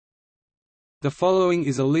The following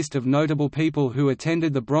is a list of notable people who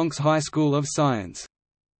attended the Bronx High School of Science.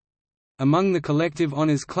 Among the collective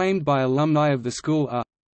honors claimed by alumni of the school are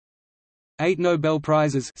 8 Nobel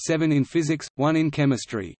Prizes, 7 in physics, 1 in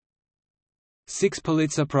chemistry. 6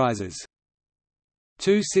 Pulitzer Prizes.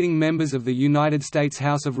 2 sitting members of the United States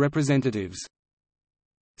House of Representatives.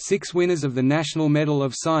 6 winners of the National Medal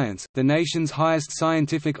of Science, the nation's highest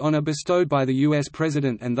scientific honor bestowed by the U.S.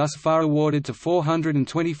 President and thus far awarded to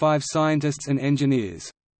 425 scientists and engineers.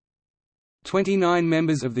 29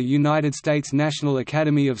 members of the United States National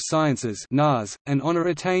Academy of Sciences (NAS), an honor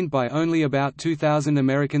attained by only about 2,000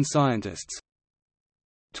 American scientists.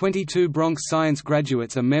 22 Bronx science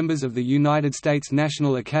graduates are members of the United States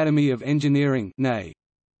National Academy of Engineering (NAE).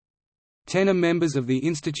 10 are members of the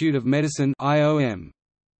Institute of Medicine (IOM).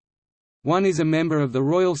 1 is a member of the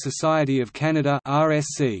Royal Society of Canada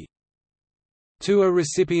 (RSC). 2 are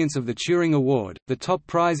recipients of the Turing Award, the top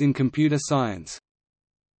prize in computer science.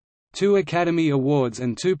 2 Academy Awards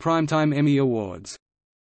and 2 Primetime Emmy Awards.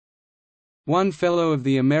 1 Fellow of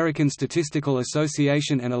the American Statistical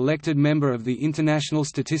Association and elected member of the International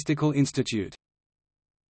Statistical Institute.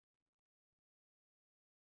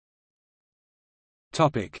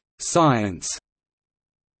 Science.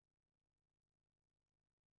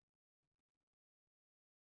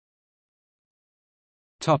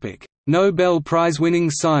 Nobel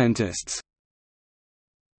Prize-winning scientists.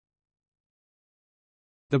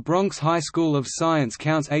 The Bronx High School of Science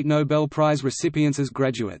counts 8 Nobel Prize recipients as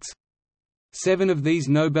graduates. 7 of these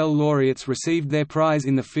Nobel laureates received their prize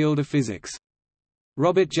in the field of physics.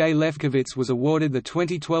 Robert J. Lefkowitz was awarded the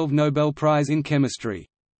 2012 Nobel Prize in Chemistry.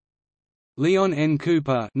 Leon N.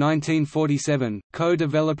 Cooper (1947),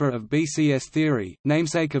 co-developer of BCS theory,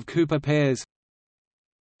 namesake of Cooper pairs.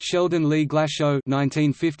 Sheldon Lee Glashow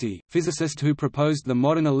 (1950), physicist who proposed the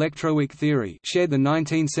modern electroweak theory, shared the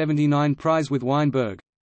 1979 prize with Weinberg.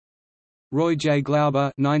 Roy J.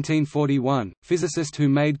 Glauber (1941), physicist who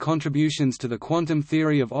made contributions to the quantum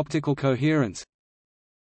theory of optical coherence.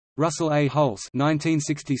 Russell A. Hulse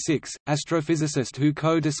 (1966), astrophysicist who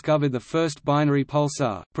co-discovered the first binary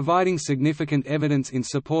pulsar, providing significant evidence in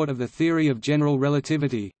support of the theory of general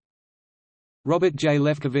relativity. Robert J.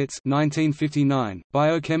 Lefkowitz (1959),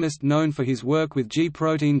 biochemist known for his work with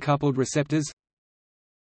G-protein coupled receptors.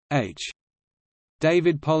 H.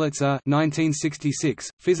 David Pulitzer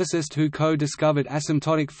 (1966), physicist who co-discovered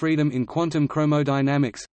asymptotic freedom in quantum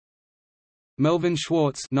chromodynamics. Melvin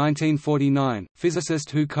Schwartz (1949),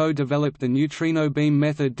 physicist who co-developed the neutrino beam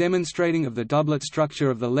method demonstrating of the doublet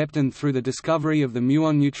structure of the lepton through the discovery of the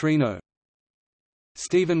muon neutrino.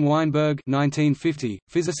 Steven Weinberg (1950),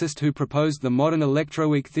 physicist who proposed the modern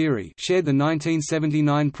electroweak theory, shared the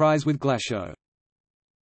 1979 prize with Glashow.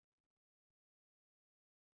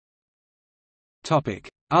 Topic: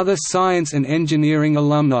 Other science and engineering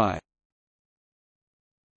alumni.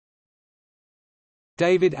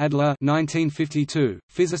 David Adler (1952),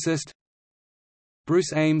 physicist.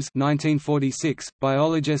 Bruce Ames (1946),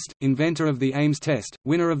 biologist, inventor of the Ames test,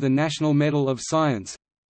 winner of the National Medal of Science.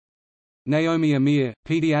 Naomi Amir,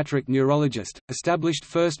 pediatric neurologist, established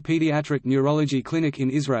first pediatric neurology clinic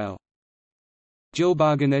in Israel. Jill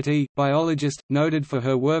Barganetti, biologist, noted for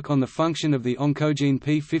her work on the function of the oncogene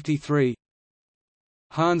p53.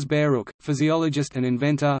 Hans Baruch, physiologist and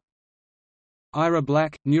inventor. Ira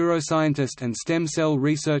Black, neuroscientist and stem cell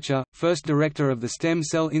researcher, first director of the Stem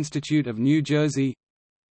Cell Institute of New Jersey.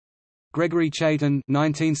 Gregory Chaitin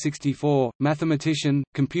 (1964), mathematician,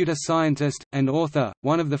 computer scientist, and author,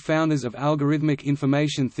 one of the founders of algorithmic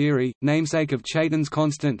information theory, namesake of Chaitin's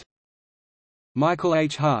constant. Michael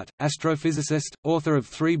H. Hart, astrophysicist, author of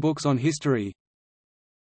 3 books on history.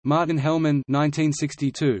 Martin Hellman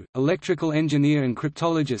 (1962), electrical engineer and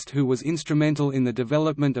cryptologist who was instrumental in the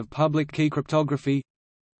development of public key cryptography.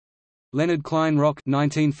 Leonard Kleinrock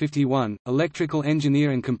 (1951), electrical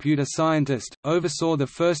engineer and computer scientist, oversaw the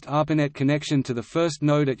first ARPANET connection to the first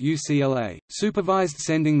node at UCLA, supervised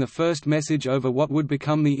sending the first message over what would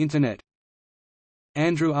become the Internet.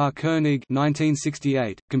 Andrew R. Koenig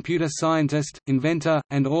 (1968), computer scientist, inventor,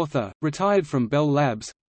 and author, retired from Bell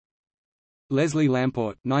Labs. Leslie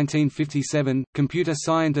Lamport (1957), computer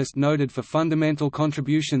scientist noted for fundamental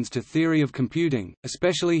contributions to theory of computing,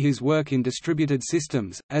 especially his work in distributed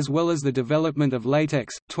systems, as well as the development of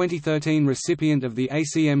LaTeX, 2013 recipient of the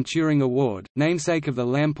ACM Turing Award, namesake of the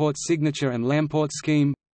Lamport signature and Lamport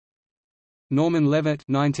scheme. Norman Levitt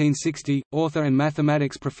 (1960), author and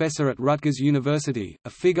mathematics professor at Rutgers University, a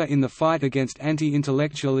figure in the fight against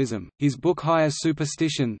anti-intellectualism. His book Higher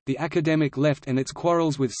Superstition: The Academic Left and Its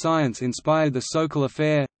Quarrels with Science inspired the Sokal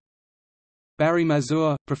Affair. Barry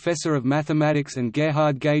Mazur, Professor of Mathematics and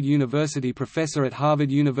Gerhard Gade University Professor at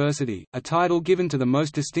Harvard University, a title given to the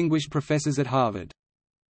most distinguished professors at Harvard.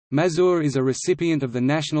 Mazur is a recipient of the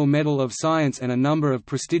National Medal of Science and a number of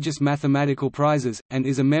prestigious mathematical prizes, and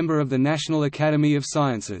is a member of the National Academy of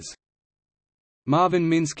Sciences. Marvin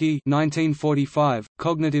Minsky 1945,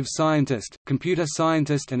 cognitive scientist, computer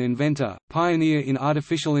scientist and inventor, pioneer in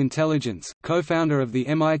artificial intelligence, co-founder of the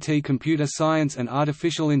MIT Computer Science and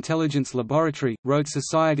Artificial Intelligence Laboratory, wrote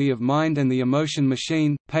Society of Mind and the Emotion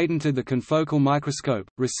Machine, patented the confocal microscope,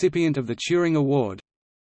 recipient of the Turing Award.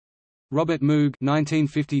 Robert Moog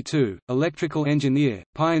 1952, electrical engineer,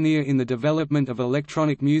 pioneer in the development of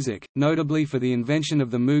electronic music, notably for the invention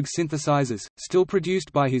of the Moog synthesizers, still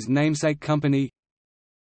produced by his namesake company.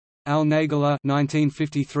 Al Nagler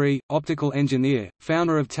 1953, optical engineer,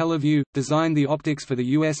 founder of Teleview, designed the optics for the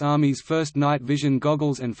U.S. Army's first night vision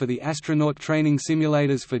goggles and for the astronaut training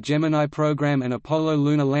simulators for Gemini program and Apollo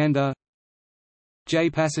lunar lander.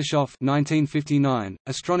 J. Passachoff 1959,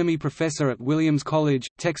 astronomy professor at Williams College,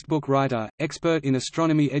 textbook writer, expert in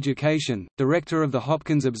astronomy education, director of the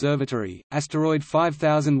Hopkins Observatory. Asteroid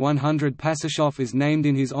 5100 Passachoff is named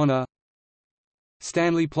in his honor.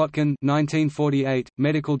 Stanley Plotkin 1948,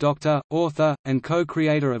 medical doctor, author, and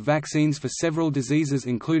co-creator of vaccines for several diseases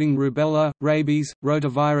including rubella, rabies,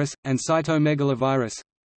 rotavirus, and cytomegalovirus.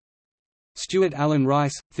 Stuart Allen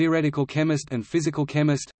Rice, theoretical chemist and physical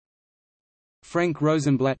chemist. Frank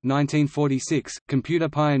Rosenblatt 1946, computer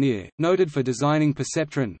pioneer, noted for designing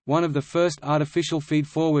perceptron, one of the first artificial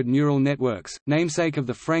feed-forward neural networks, namesake of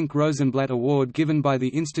the Frank Rosenblatt Award given by the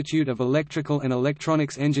Institute of Electrical and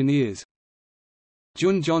Electronics Engineers.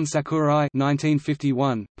 Jun John Sakurai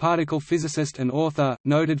 1951, particle physicist and author,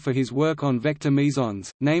 noted for his work on vector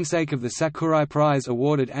mesons, namesake of the Sakurai Prize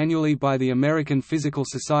awarded annually by the American Physical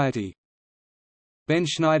Society. Ben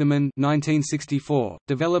Schneiderman 1964,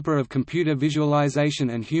 developer of computer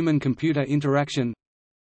visualization and human-computer interaction.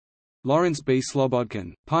 Lawrence B.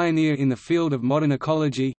 Slobodkin, pioneer in the field of modern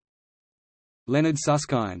ecology. Leonard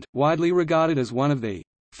Susskind, widely regarded as one of the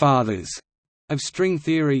 «fathers» of string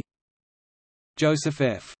theory. Joseph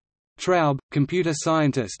F. Traub, computer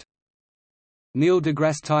scientist. Neil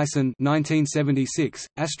deGrasse Tyson 1976,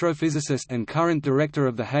 astrophysicist and current director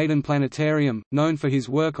of the Hayden Planetarium, known for his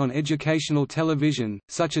work on educational television,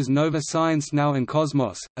 such as Nova Science Now and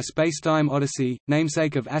Cosmos, A Spacetime Odyssey,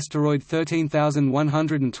 namesake of asteroid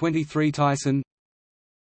 13123 Tyson.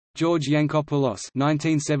 George Yankopoulos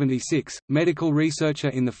 1976, medical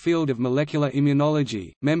researcher in the field of molecular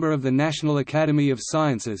immunology, member of the National Academy of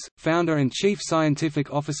Sciences, founder and chief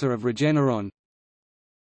scientific officer of Regeneron.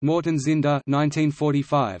 Morton Zinder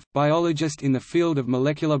 1945, biologist in the field of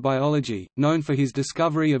molecular biology, known for his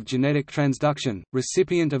discovery of genetic transduction,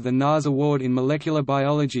 recipient of the NAS Award in Molecular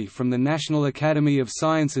Biology from the National Academy of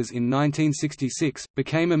Sciences in 1966,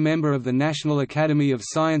 became a member of the National Academy of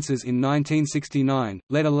Sciences in 1969,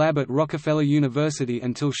 led a lab at Rockefeller University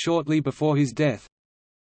until shortly before his death.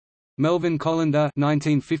 Melvin Collender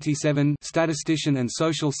 1957, statistician and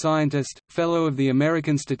social scientist, fellow of the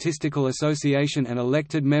American Statistical Association and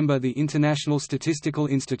elected member the International Statistical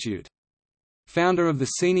Institute. Founder of the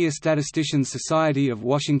Senior Statisticians Society of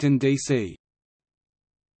Washington, D.C.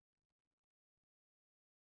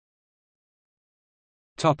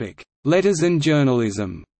 Letters and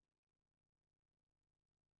journalism.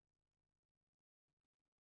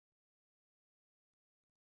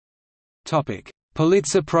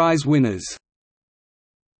 Pulitzer Prize winners.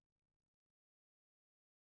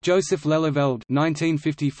 Joseph Lelyveld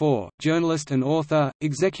 1954, journalist and author,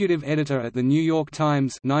 executive editor at The New York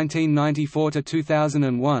Times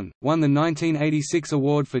 1994–2001, won the 1986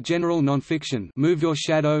 award for general nonfiction Move Your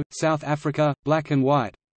Shadow, South Africa, Black and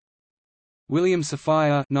White. William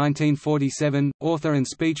Safire 1947, author and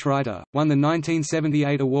speechwriter, won the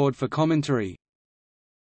 1978 award for commentary.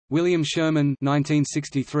 William Sherman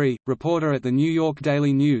 1963, reporter at the New York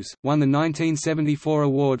Daily News, won the 1974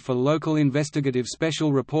 award for local investigative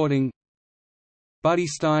special reporting. Buddy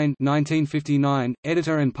Stein 1959,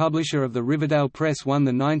 editor and publisher of the Riverdale Press, won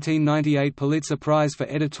the 1998 Pulitzer Prize for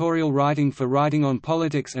editorial writing for writing on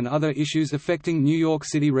politics and other issues affecting New York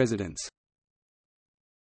City residents.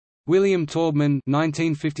 William Taubman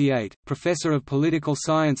 1958, professor of political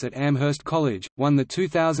science at Amherst College, won the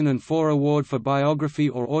 2004 award for biography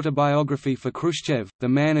or autobiography for Khrushchev, The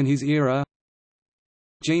Man and His Era.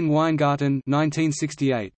 Gene Weingarten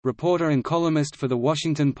 1968, reporter and columnist for The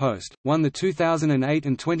Washington Post, won the 2008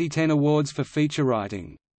 and 2010 awards for feature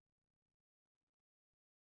writing.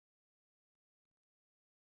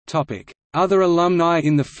 Other alumni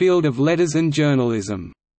in the field of letters and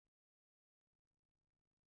journalism.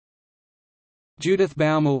 Judith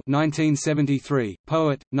Baumel, 1973,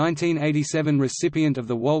 poet, 1987 recipient of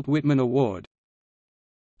the Walt Whitman Award.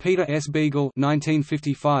 Peter S. Beagle,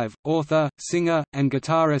 1955, author, singer, and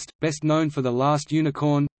guitarist, best known for The Last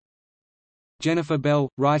Unicorn. Jennifer Bell,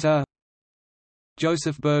 writer.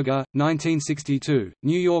 Joseph Berger, 1962,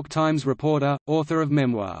 New York Times reporter, author of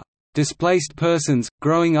memoir, "Displaced Persons: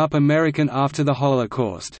 Growing Up American After the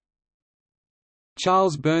Holocaust".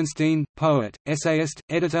 Charles Bernstein, poet, essayist,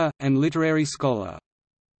 editor, and literary scholar.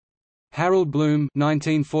 Harold Bloom,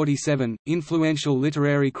 1947, influential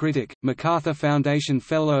literary critic, MacArthur Foundation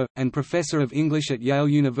Fellow, and Professor of English at Yale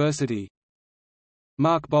University.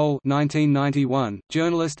 Mark Boal, 1991,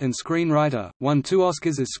 journalist and screenwriter, won 2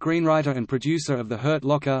 Oscars as screenwriter and producer of The Hurt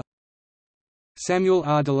Locker. Samuel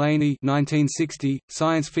R. Delany, 1960,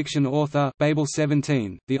 science fiction author, Babel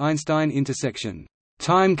 17, The Einstein Intersection,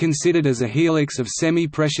 Time Considered as a Helix of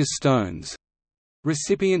Semi-Precious Stones,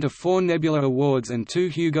 recipient of 4 Nebula Awards and 2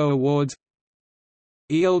 Hugo Awards.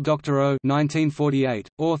 E. L. Doctorow, 1948,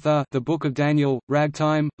 author, The Book of Daniel,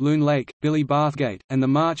 Ragtime, Loon Lake, Billy Bathgate, and The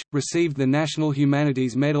March, received the National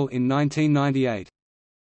Humanities Medal in 1998.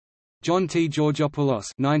 John T. Georgopoulos,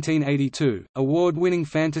 1982, award-winning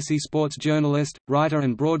fantasy sports journalist, writer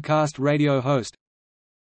and broadcast radio host.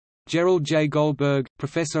 Gerald J. Goldberg,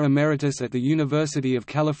 professor emeritus at the University of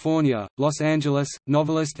California, Los Angeles,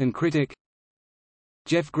 novelist and critic.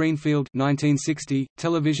 Jeff Greenfield, 1960,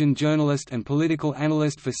 television journalist and political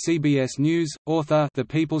analyst for CBS News, author The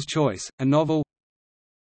People's Choice, a novel.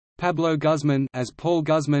 Pablo Guzman as Paul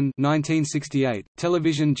Guzman, 1968,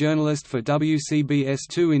 television journalist for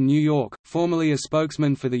WCBS2 in New York, formerly a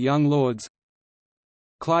spokesman for the Young Lords.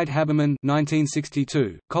 Clyde Haberman,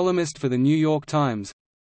 1962, columnist for The New York Times.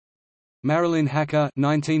 Marilyn Hacker,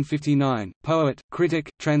 1959, poet, critic,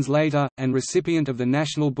 translator, and recipient of the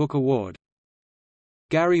National Book Award.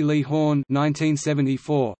 Gary Lee Horn,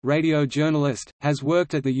 1974, radio journalist, has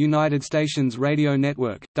worked at the United Stations Radio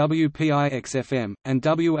Network, WPIX-FM, and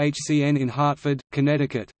WHCN in Hartford,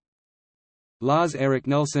 Connecticut. Lars Erik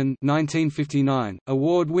Nelson, 1959,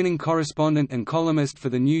 award-winning correspondent and columnist for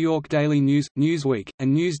the New York Daily News, Newsweek,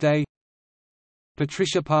 and Newsday.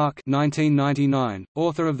 Patricia Park, 1999,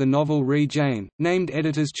 author of the novel Re Jane, named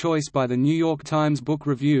Editor's Choice by the New York Times Book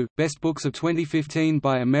Review, Best Books of 2015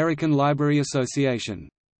 by American Library Association.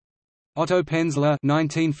 Otto Penzler,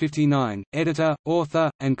 1959, editor,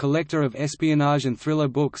 author, and collector of espionage and thriller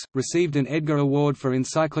books, received an Edgar Award for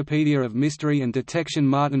Encyclopedia of Mystery and Detection.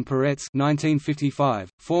 Martin Peretz, 1955,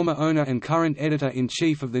 former owner and current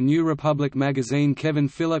editor-in-chief of the New Republic magazine. Kevin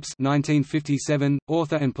Phillips, 1957,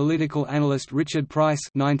 author and political analyst. Richard Price,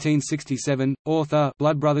 1967, author,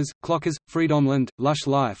 Blood Brothers, Clockers, Freedomland, Lush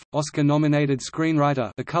Life, Oscar-nominated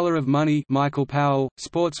screenwriter. The Color of Money. Michael Powell,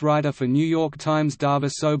 sports writer for New York Times.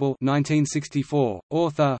 Darva Sobel, 1964,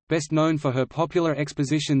 author, best known for her popular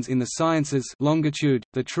expositions in the sciences. Longitude,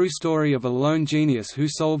 the true story of a lone genius who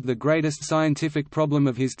solved the greatest scientific problem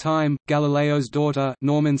of his time. Galileo's Daughter.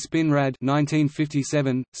 Norman Spinrad,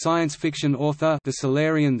 1957, science fiction author. The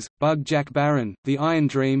Solarians, Bug. Jack Barron, The Iron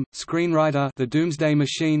Dream, screenwriter. The Doomsday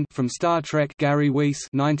Machine from Star Trek. Gary Weiss,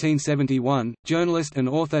 1971, journalist and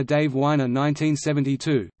author. Dave Weiner,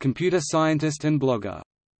 1972, computer scientist and blogger.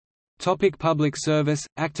 Topic: public service,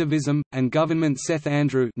 activism, and government. Seth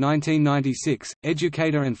Andrew, 1996,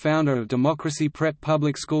 educator and founder of Democracy Prep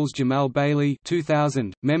Public Schools. Jamal Bailey,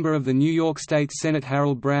 2000, member of the New York State Senate.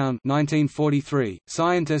 Harold Brown, 1943,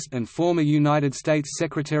 scientist and former United States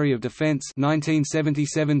Secretary of Defense,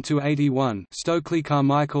 1977–81. Stokely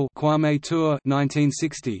Carmichael, Kwame Ture,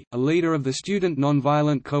 1960, a leader of the Student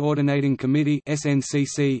Nonviolent Coordinating Committee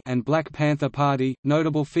 (SNCC) and Black Panther Party,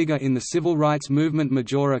 notable figure in the civil rights movement.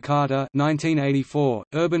 Majora Carter, 1984,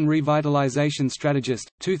 urban revitalization strategist,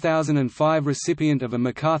 2005 recipient of a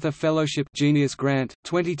MacArthur Fellowship Genius Grant,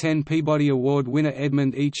 2010 Peabody Award winner.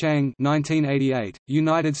 Edmund E. Chang, 1988,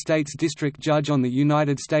 United States District Judge on the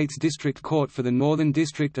United States District Court for the Northern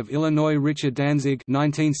District of Illinois. Richard Danzig,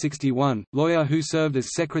 1961, lawyer who served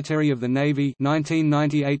as Secretary of the Navy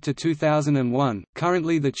 1998–2001,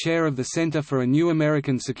 currently the chair of the Center for a New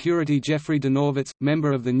American Security. Jeffrey Denorvitz,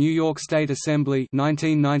 member of the New York State Assembly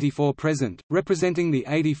 1994–present, representing the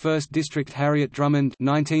 81st District. Harriet Drummond,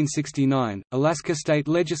 1969, Alaska State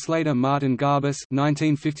Legislator. Martin Garbus,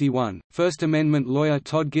 1951, First Amendment lawyer.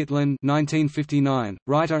 Todd Gitlin, 1959,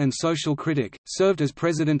 writer and social critic, served as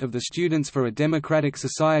president of the Students for a Democratic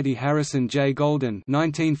Society. Harrison J. Golden,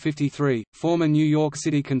 1953, former New York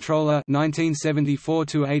City Controller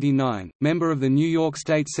 1974–89, member of the New York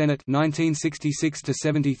State Senate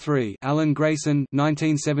 1966–73. Alan Grayson,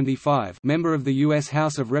 1975, member of the U.S.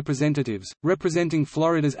 House of Representatives Representatives, representing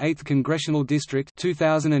Florida's 8th Congressional District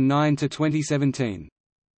 2009 to 2017.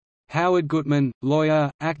 Howard Gutman, lawyer,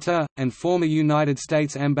 actor, and former United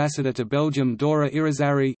States Ambassador to Belgium. Dora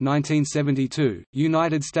Irizarry (1972),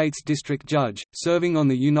 United States District Judge, serving on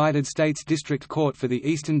the United States District Court for the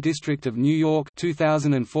Eastern District of New York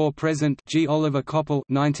 2004 present. G. Oliver Koppel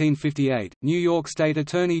 (1958), New York State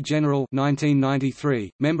Attorney General 1993,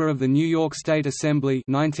 member of the New York State Assembly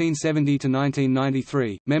 1970 to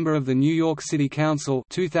 1993, member of the New York City Council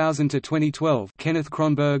 2000 to 2012. Kenneth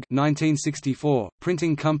Kronberg 1964,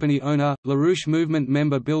 printing company owner, LaRouche Movement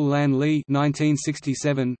member Bill Lan Lee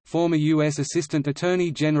 1967, former U.S. Assistant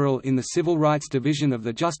Attorney General in the Civil Rights Division of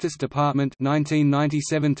the Justice Department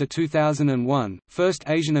 1997 to 2001, first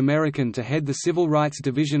Asian American to head the Civil Rights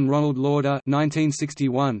Division. Ronald Lauder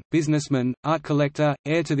 1961, businessman, art collector,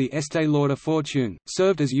 heir to the Estée Lauder fortune,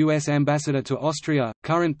 served as U.S. Ambassador to Austria,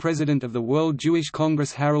 current President of the World Jewish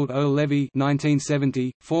Congress. Harold O. Levy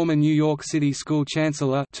 1970, former New York City School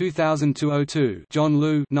Chancellor 2000–02, John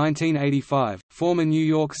Liu 1985, former New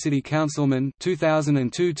York City Councilman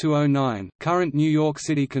 2002–09, current New York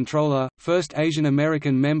City Controller, first Asian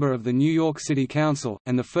American member of the New York City Council,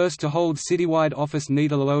 and the first to hold citywide office.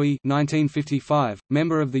 Nita Lowey 1955,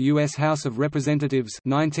 member of the U.S. House of Representatives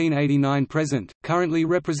 1989 present, currently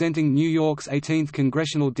representing New York's 18th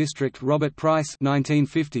Congressional District. Robert Price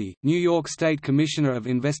 1950, New York State Commissioner of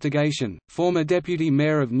Investigation, former Deputy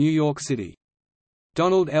Mayor of New York City.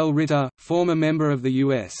 Donald L. Ritter, former member of the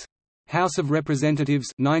U.S. House of Representatives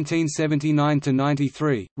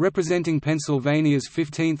 1979–93, representing Pennsylvania's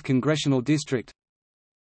 15th Congressional District.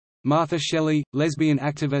 Martha Shelley, lesbian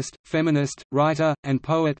activist, feminist, writer, and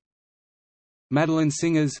poet. Madeline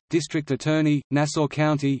Singers, District Attorney, Nassau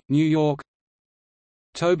County, New York.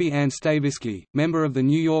 Toby Ann Stavisky, member of the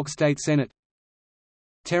New York State Senate.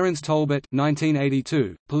 Terence Tolbert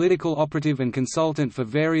 1982, political operative and consultant for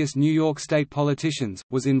various New York State politicians,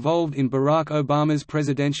 was involved in Barack Obama's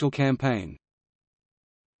presidential campaign.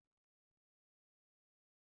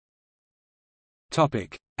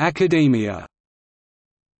 Academia.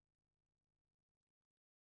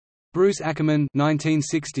 Bruce Ackerman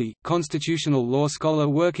 1960, constitutional law scholar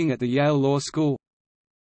working at the Yale Law School.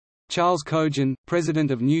 Charles Cogan,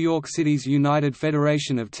 president of New York City's United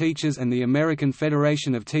Federation of Teachers and the American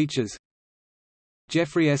Federation of Teachers.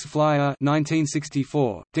 Jeffrey S. Flyer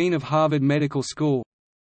 1964, dean of Harvard Medical School.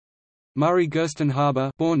 Murray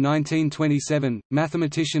Gerstenhaber, born 1927,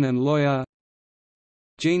 mathematician and lawyer.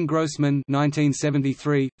 Gene Grossman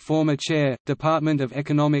 1973, former chair, Department of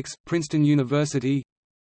Economics, Princeton University.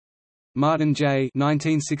 Martin J.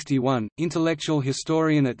 1961, intellectual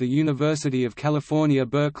historian at the University of California,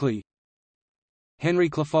 Berkeley. Henry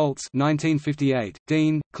Klefoltz 1958,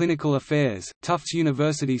 dean, clinical affairs, Tufts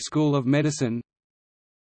University School of Medicine.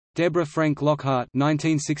 Deborah Frank Lockhart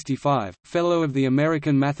 1965, fellow of the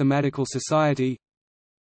American Mathematical Society.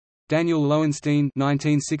 Daniel Lowenstein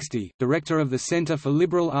 1960, director of the Center for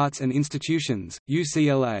Liberal Arts and Institutions,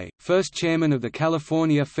 UCLA, first chairman of the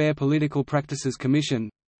California Fair Political Practices Commission.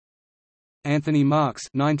 Anthony Marks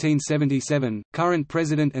 1977, current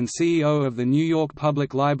president and CEO of the New York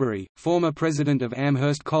Public Library, former president of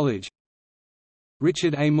Amherst College.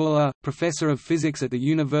 Richard A. Muller, professor of physics at the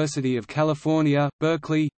University of California,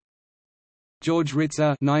 Berkeley. George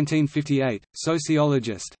Ritzer 1958,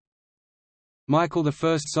 sociologist. Michael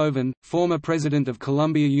I. Sovan, former president of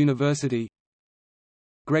Columbia University.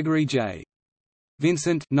 Gregory J.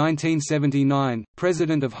 Vincent 1979,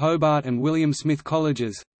 president of Hobart and William Smith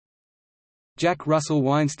Colleges. Jack Russell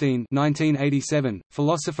Weinstein 1987,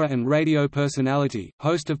 philosopher and radio personality,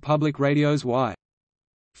 host of Public Radio's Why?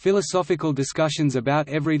 Philosophical Discussions About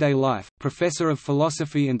Everyday Life, professor of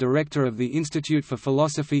philosophy and director of the Institute for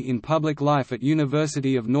Philosophy in Public Life at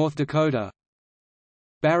University of North Dakota.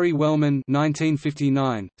 Barry Wellman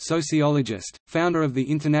 1959, sociologist, founder of the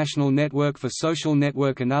International Network for Social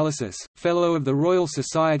Network Analysis, fellow of the Royal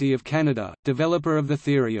Society of Canada, developer of the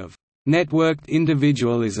theory of networked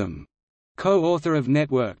individualism. Co-author of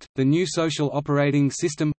Networked, the New Social Operating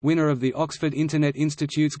System, winner of the Oxford Internet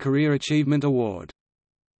Institute's Career Achievement Award.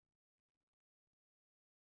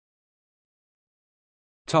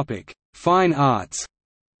 Fine arts.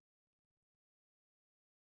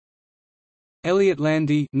 Elliot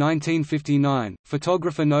Landy 1959,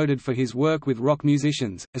 photographer noted for his work with rock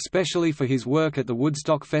musicians, especially for his work at the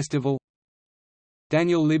Woodstock Festival.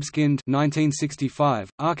 Daniel Libeskind 1965,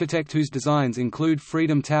 architect whose designs include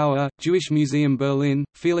Freedom Tower, Jewish Museum Berlin,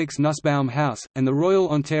 Felix Nussbaum House, and the Royal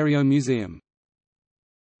Ontario Museum.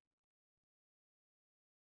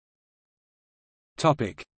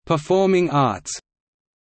 Performing arts.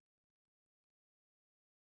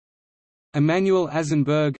 Emanuel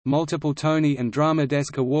Azenberg, multiple Tony and Drama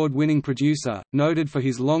Desk award-winning producer, noted for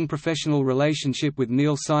his long professional relationship with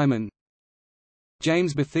Neil Simon.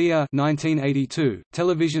 James Bethia, 1982,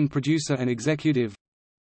 television producer and executive.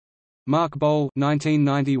 Mark Boal,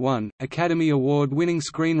 1991, Academy Award-winning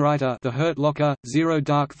screenwriter, The Hurt Locker, Zero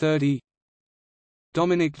Dark 30.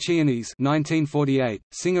 Dominic Chianese, 1948,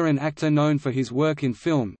 singer and actor known for his work in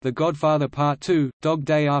film The Godfather Part II, Dog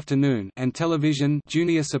Day Afternoon, and television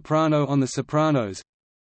Junior Soprano on The Sopranos.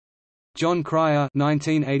 John Cryer,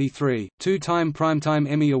 1983, two-time Primetime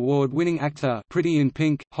Emmy Award-winning actor, Pretty in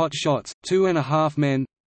Pink, Hot Shots, 2.5 Men.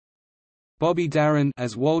 Bobby Darin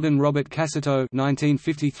as Walden Robert Cassato,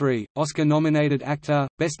 1953, Oscar-nominated actor,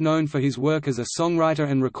 best known for his work as a songwriter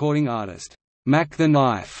and recording artist. Mac the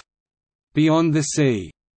Knife, Beyond the Sea.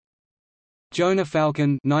 Jonah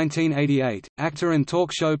Falcon, 1988, actor and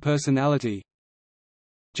talk show personality.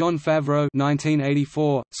 Jon Favreau,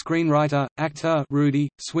 1984, screenwriter, actor, Rudy,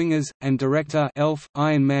 Swingers, and director, Elf,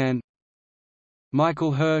 Iron Man.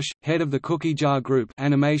 Michael Hirsch, head of the Cookie Jar Group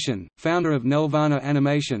Animation, founder of Nelvana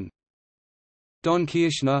Animation. Don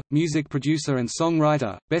Kirshner, music producer and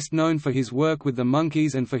songwriter, best known for his work with the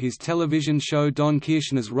Monkees and for his television show Don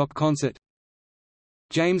Kirshner's Rock Concert.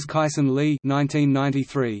 James Kyson Lee,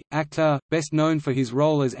 1993, actor, best known for his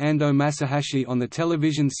role as Ando Masahashi on the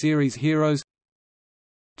television series Heroes.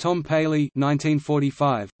 Tom Paley,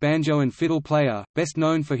 1945, banjo and fiddle player, best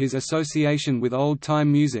known for his association with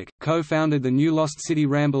old-time music, co-founded the New Lost City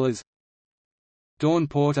Ramblers. Dawn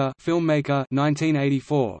Porter, filmmaker,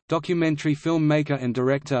 1984, documentary filmmaker and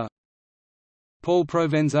director. Paul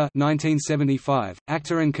Provenza, 1975,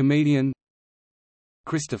 actor and comedian.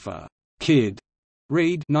 Christopher "Kid"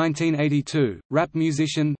 Reed, 1982, rap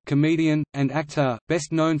musician, comedian, and actor,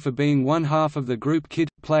 best known for being one half of the group Kid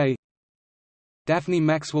Play. Daphne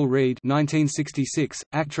Maxwell Reid, 1966,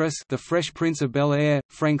 actress, The Fresh Prince of Bel-Air,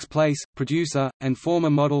 Frank's Place, producer, and former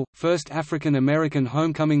model, first African-American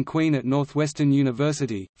homecoming queen at Northwestern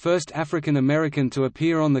University, first African-American to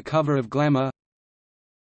appear on the cover of Glamour.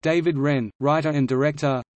 David Wren, writer and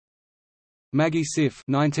director. Maggie Siff,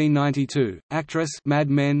 1992, actress, Mad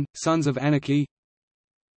Men, Sons of Anarchy.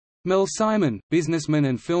 Mel Simon, businessman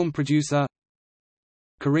and film producer.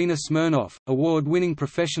 Karina Smirnoff, award-winning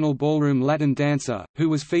professional ballroom Latin dancer, who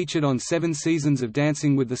was featured on 7 seasons of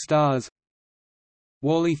Dancing with the Stars.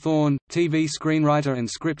 Wally Thorne, TV screenwriter and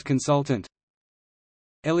script consultant.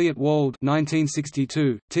 Elliot Wald,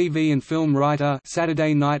 1962, TV and film writer,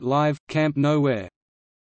 Saturday Night Live, Camp Nowhere.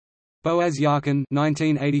 Boaz Yarkin,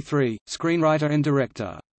 1983, screenwriter and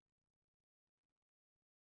director.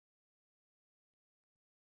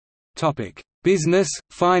 Topic: Business,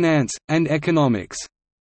 finance, and economics.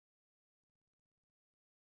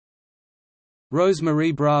 Rose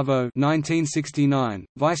Marie Bravo, 1969,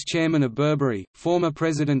 vice chairman of Burberry, former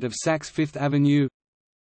president of Saks Fifth Avenue.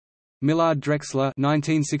 Millard Drexler,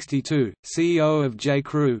 1962, CEO of J.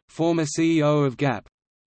 Crew, former CEO of Gap.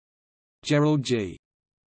 Gerald G.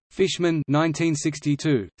 Fishman,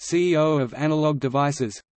 1962, CEO of Analog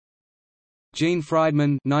Devices. Gene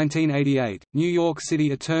Friedman, 1988, New York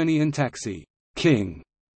City attorney and taxi king.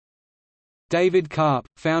 David Karp,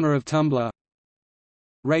 founder of Tumblr.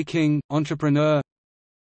 Ray King, entrepreneur.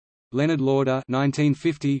 Leonard Lauder,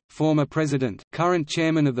 1950, former president, current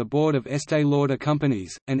chairman of the board of Estée Lauder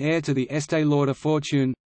Companies, and heir to the Estée Lauder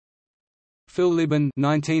fortune. Phil Libin,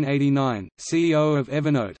 1989, CEO of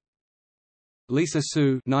Evernote. Lisa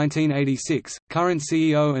Su, 1986, current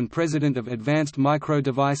CEO and president of Advanced Micro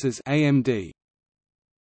Devices (AMD).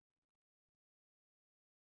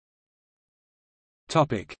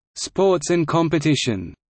 Topic: Sports and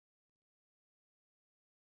competition.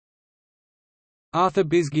 Arthur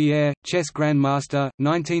Bisguier, chess grandmaster,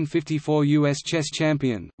 1954 U.S. chess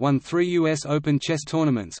champion, won 3 U.S. Open chess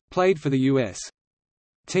tournaments, played for the U.S.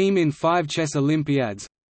 team in 5 chess Olympiads.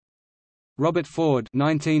 Robert Ford,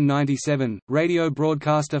 1997, radio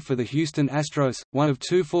broadcaster for the Houston Astros, one of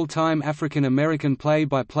 2 full-time African-American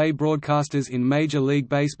play-by-play broadcasters in Major League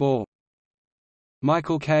Baseball.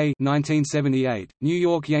 Michael Kay, 1978, New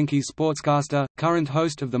York Yankees sportscaster, current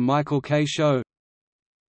host of The Michael Kay Show.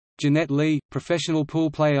 Jeanette Lee, professional pool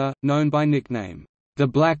player, known by nickname, The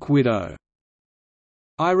Black Widow.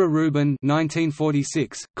 Ira Rubin,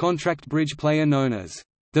 1946, contract bridge player known as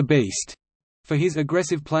The Beast, for his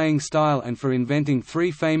aggressive playing style and for inventing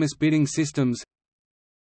 3 famous bidding systems.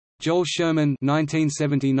 Joel Sherman,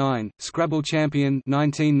 1979, Scrabble champion,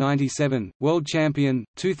 1997, world champion,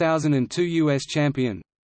 2002 U.S. champion.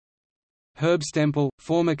 Herb Stempel,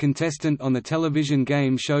 former contestant on the television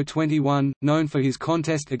game show 21, known for his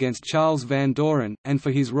contest against Charles Van Doren, and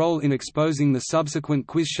for his role in exposing the subsequent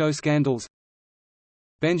quiz show scandals.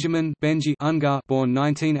 Benjamin Benji Ungar, born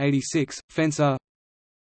 1986, fencer.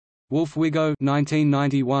 Wolf Wigo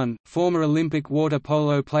 1991, former Olympic water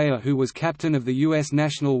polo player who was captain of the U.S.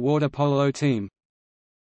 national water polo team.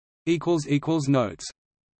 Notes